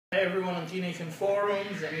Hey everyone on T-Nation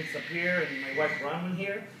forums, Amit's up here and my wife Bron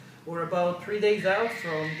here. We're about 3 days out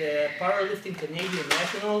from the powerlifting Canadian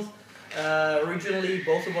Nationals. Originally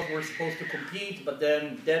both of us were supposed to compete, but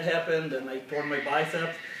then that happened and I tore my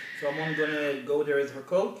biceps. So I'm only going to go there as her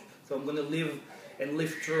coach. So I'm going to live and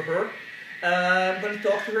lift through her. I'm going to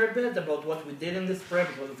talk to her a bit about what we did in this prep.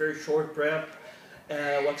 It was a very short prep.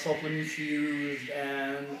 What supplements she used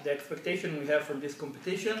and the expectation we have from this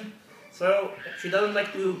competition. So, she doesn't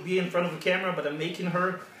like to be in front of the camera, but I'm making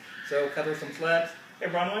her, so cut her some slack. Hey,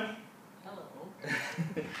 Bronwyn. Hello.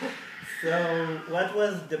 So, what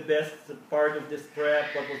was the best part of this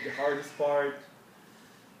prep? What was the hardest part?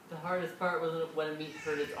 The hardest part was when Amit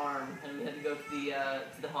hurt his arm, and we had to go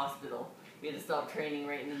to the hospital. We had to stop training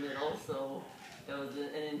right in the middle, so that was an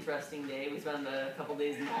interesting day. We spent a couple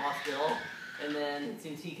days in the hospital. And then,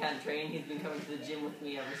 since he can't train, he's been coming to the gym with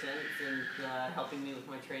me ever since and helping me with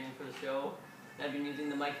my training for the show. I've been using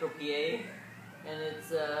the micro PA, and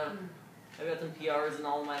it's I've got some PRs in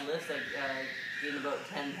all of my lifts. I've gained about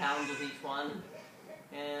 10 pounds with each one,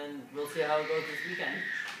 and we'll see how it goes this weekend.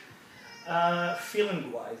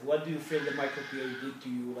 Feeling-wise, what do you feel the micro PA did to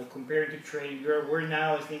you? Like compared to training, we're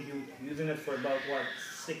now, I think you're using it for about, what,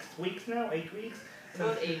 6 weeks now? 8 weeks?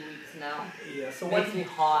 About 8 weeks now. Yeah, so it makes me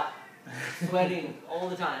hot. Sweating all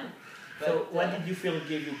the time. But, so what did you feel it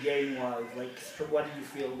gave you gain-wise? Like, what did you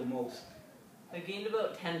feel the most? I gained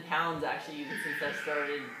about 10 pounds actually even since I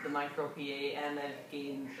started the micro PA, and I've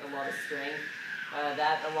gained a lot of strength.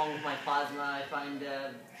 That along with my plasma I find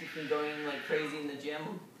keeps me going like crazy in the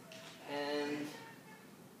gym. And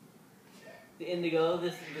the Indigo,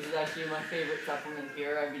 this is actually my favorite supplement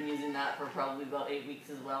here. I've been using that for probably about 8 weeks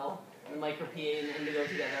as well. The micro PA and the Indigo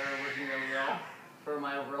together are working really well for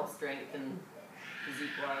my overall strength and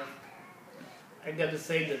physique-wise. I got to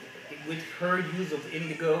say that with her use of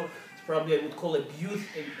Indigo, it's probably I would call abuse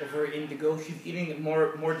of her Indigo. She's eating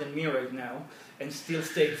more than me right now, and still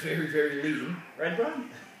stay very, very lean. Right,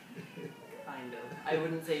 Bron? Kind of. I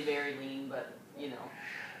wouldn't say very lean, but you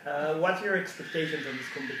know. What's your expectations on this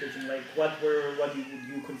competition? Like, what would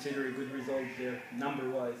you consider a good result there,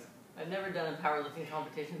 number-wise? I've never done a powerlifting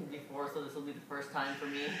competition before, so this will be the first time for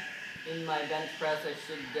me. In my bench press, I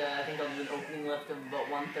think I'll do an opening lift of about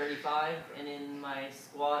 135, and in my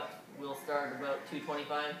squat, we'll start about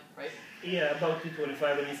 225, right? Yeah, about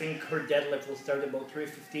 225, and I think her deadlift will start about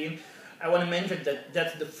 315. I want to mention that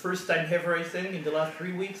that's the first time ever, I think, in the last 4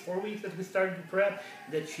 weeks that we started to prep,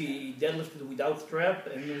 that she deadlifted without strap,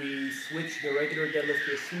 and we switched the regular deadlift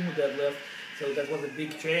to a sumo deadlift. So that was a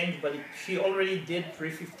big change, but she already did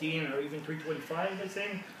 315 or even 325, I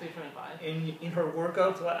think. 325. In her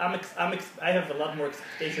workout, so I have a lot more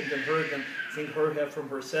expectations than her than I think her have from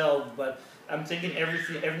herself. But I'm thinking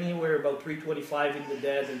anywhere about 325 in the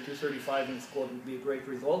dead and 235 in the squat would be a great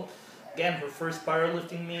result. Again, her first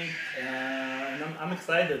powerlifting meet, and I'm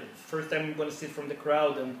excited. First time I'm going to sit from the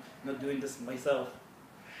crowd and not doing this myself.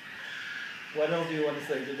 What else do you want to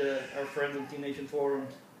say to our friends on T-Nation forum?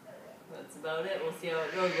 That's about it. We'll see how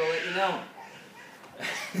it goes. We'll let you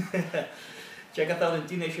know. Check us out on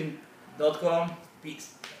tnation.com.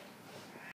 Peace.